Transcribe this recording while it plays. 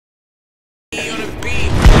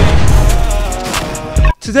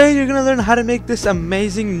Today you're gonna learn how to make this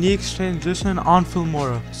amazing Yojacq transition on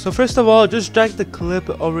Filmora. So first of all, just drag the clip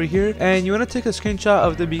over here and you wanna take a screenshot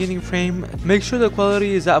of the beginning frame. Make sure the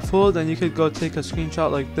quality is at full, then you could go take a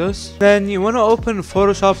screenshot like this. Then you wanna open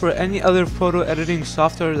Photoshop or any other photo editing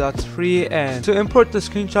software that's free, and to import the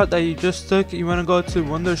screenshot that you just took, you wanna go to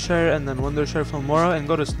Wondershare and then Wondershare Filmora and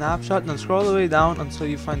go to Snapshot, then scroll all the way down until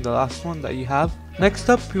you find the last one that you have. Next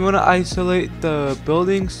up, we want to isolate the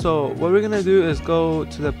building. So what we're going to do is go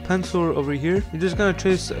to the pencil over here. You're just going to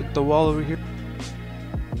trace the wall over here.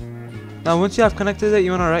 Now once you have connected it,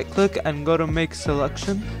 you want to right click and go to make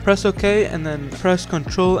selection. Press OK and then press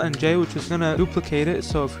Ctrl and J, which is going to duplicate it.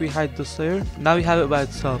 So if we hide this layer, now we have it by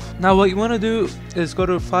itself. Now what you want to do is go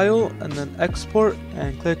to File and then Export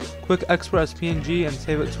and click Quick Export as PNG and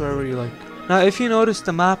save it to wherever you like. Now if you notice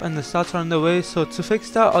the map and the stats are in the way, so to fix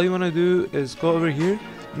that, all you want to do is go over here,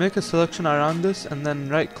 make a selection around this and then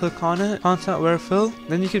right click on it, content where fill,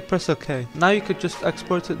 then you could press OK. Now you could just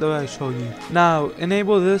export it the way I showed you. Now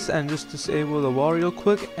enable this and just disable the wall real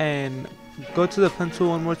quick and go to the pencil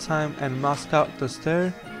one more time and mask out the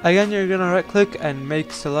stair. Again, you're gonna right click and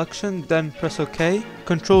make selection, then press OK,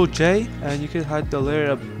 Ctrl J, and you can hide the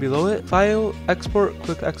layer below it. File, Export,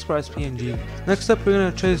 Quick Export as PNG. Next up, we're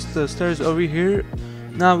gonna trace the stairs over here.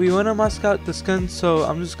 Now we wanna mask out the skin, so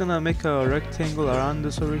I'm just gonna make a rectangle around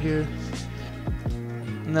this over here.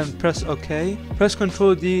 And then press OK. Press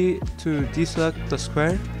Ctrl D to deselect the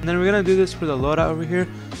square. And then we're gonna do this for the loadout over here.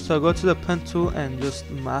 So go to the pen tool and just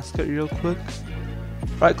mask it real quick.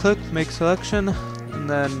 Right click, make selection, and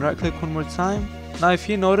then right click one more time. Now if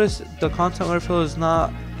you notice, the content where fill is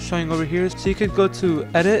not showing over here, so you could go to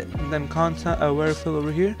edit and then content where fill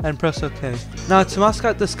over here and press OK. Now to mask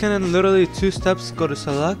out the skin in literally 2 steps, go to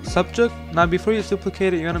select subject. Now before you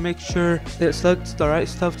duplicate it, you want to make sure it selects the right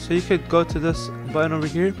stuff, so you could go to this button over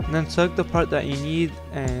here and then select the part that you need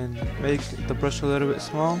and make the brush a little bit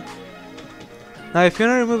small. Now if you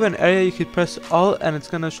want to remove an area, you could press Alt and it's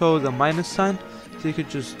going to show the minus sign, so you could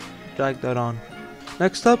just drag that on.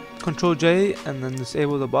 Next up, Ctrl J and then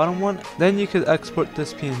disable the bottom one, then you could export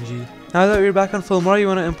this PNG. Now that we're back on Filmora, you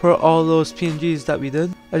want to import all those PNGs that we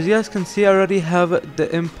did. As you guys can see, I already have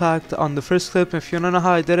the impact on the first clip. If you don't know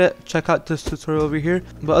how I did it, check out this tutorial over here.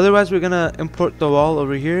 But otherwise, we're going to import the wall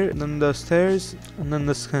over here, then the stairs, and then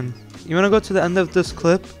the skin. You want to go to the end of this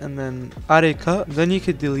clip and then add a cut, then you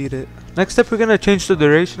could delete it. Next up, we're going to change the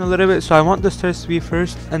duration a little bit. So I want the stairs to be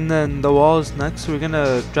first and then the walls next. So we're going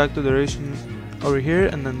to drag the duration over here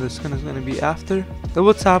and then the skin is going to be after.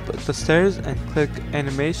 Double tap the stairs and click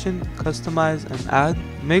animation, customize and add.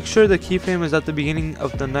 Make sure the keyframe is at the beginning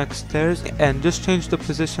of the next stairs and just change the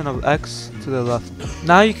position of X to the left.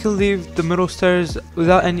 Now you can leave the middle stairs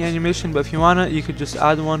without any animation, but if you want it, you could just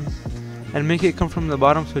add one and make it come from the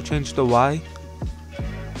bottom, so change the Y.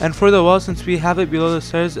 And for the wall, since we have it below the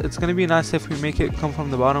stairs, it's going to be nice if we make it come from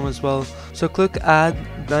the bottom as well. So click add,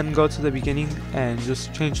 then go to the beginning and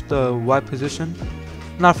just change the Y position.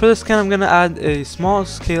 Now for the skin, I'm going to add a small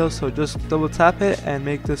scale, so just double tap it and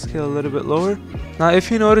make the scale a little bit lower. Now if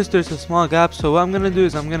you notice, there's a small gap, so what I'm going to do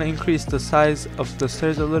is I'm going to increase the size of the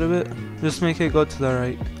stairs a little bit. Just make it go to the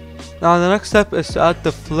right. Now the next step is to add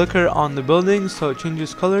the flicker on the building so it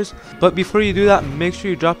changes colors, but before you do that, make sure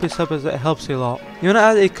you drop this up as it helps a lot. You want to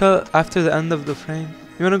add a cut after the end of the frame.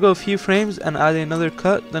 You want to go a few frames and add another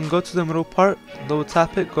cut, then go to the middle part, double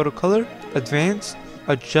tap it, go to color, advanced,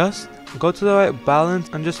 adjust, go to the right balance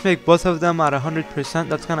and just make both of them at 100%.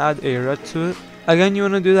 That's going to add a red to it. Again, you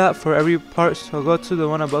want to do that for every part, so go to the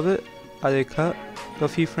one above it, add a cut, go a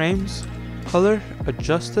few frames, color,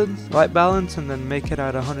 adjusted, white balance, and then make it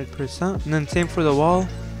at 100%. And then same for the wall.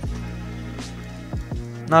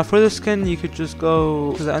 Now for the skin, you could just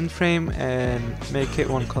go to the end frame and make it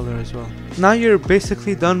one color as well. Now you're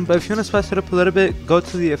basically done, but if you want to spice it up a little bit, go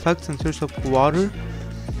to the effects and search up water.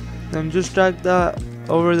 Then just drag that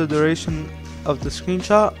over the duration of the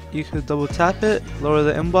screenshot. You could double tap it, lower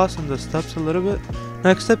the emboss and the steps a little bit.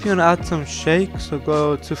 Next up, you want to add some shake, so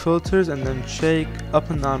go to filters and then shake up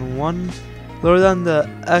and down 1. Lower down the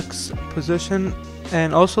X position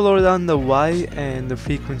and also lower down the Y and the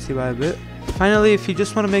frequency by a bit. Finally, if you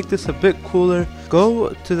just want to make this a bit cooler, go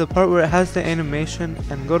to the part where it has the animation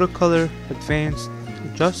and go to color, advanced,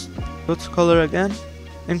 adjust, go to color again.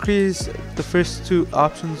 Increase the first 2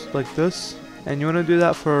 options like this, and you want to do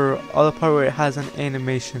that for all the part where it has an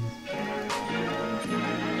animation.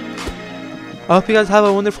 I hope you guys have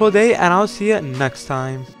a wonderful day and I'll see you next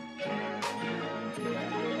time.